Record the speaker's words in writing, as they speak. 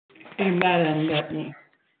getting mad at me.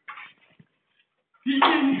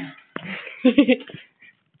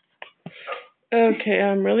 Okay,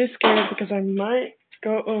 I'm really scared because I might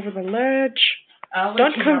go over the ledge.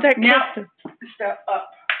 Don't contact Krista. Step up.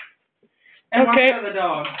 And okay. watch the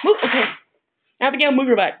dog. Move, okay. Abigail, move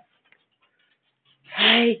your butt.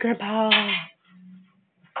 Hi, Grandpa.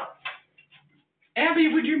 Abby,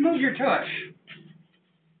 would you move your tush?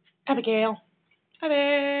 Abigail.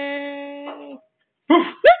 Abby.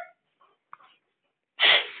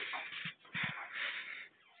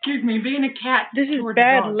 Excuse me, being a cat. This is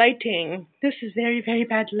bad lighting. This is very, very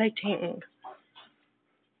bad lighting.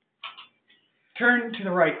 Turn to the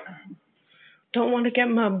right. Don't want to get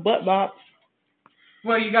my butt bopped.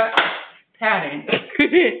 Well, you got padding.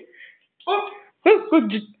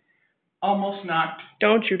 Almost knocked.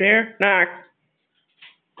 Don't you dare knock.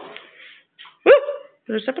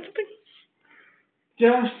 There's something.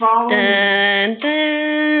 Just follow me. Dun,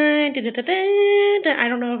 dun, dun, dun, dun. I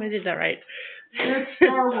don't know if I did that right. It's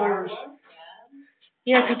Star Wars.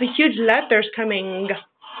 Yeah, because the huge letter's coming.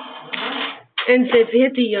 And the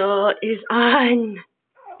video is on.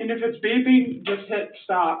 And if it's beeping, just hit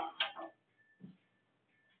stop.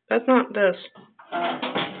 That's not this.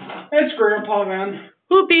 It's Grandpa then.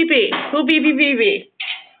 Who beepy? Who beepy beepy?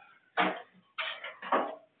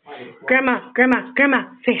 Grandma,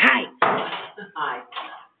 say hi. Hi.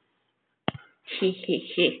 He.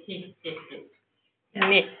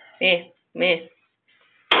 Me.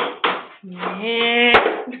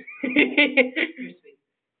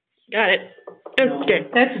 Got it. Okay.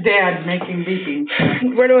 That's Dad making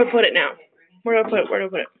beeping. Where do I put it now? Where do I put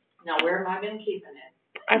it? Now, where have I been keeping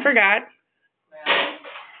it? I forgot. Well,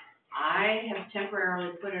 I have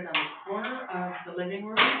temporarily put it on the corner of the living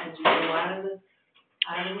room as you go out of the.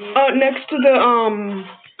 Oh, next to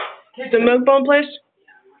the milk bone place?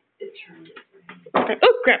 Yeah, it turned it. Okay.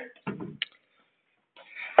 Oh, crap.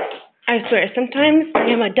 I swear, sometimes I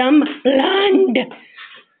am a dumb blonde.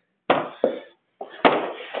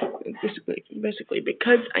 Basically,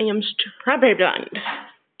 because I am strawberry blonde.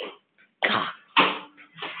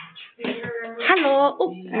 Hello.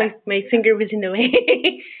 Oh, my finger was in the way.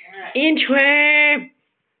 Inchworm.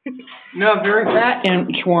 No, very fat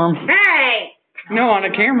inchworm. Hey. No, on a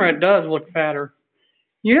camera it does look fatter.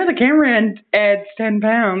 You know the camera adds 10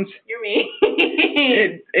 pounds. You're me.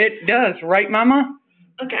 It does, right, Mama?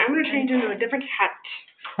 Okay, I'm gonna change into a different hat.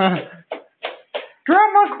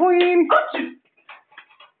 Drama queen.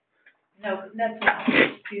 No, that's not.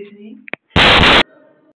 Excuse me.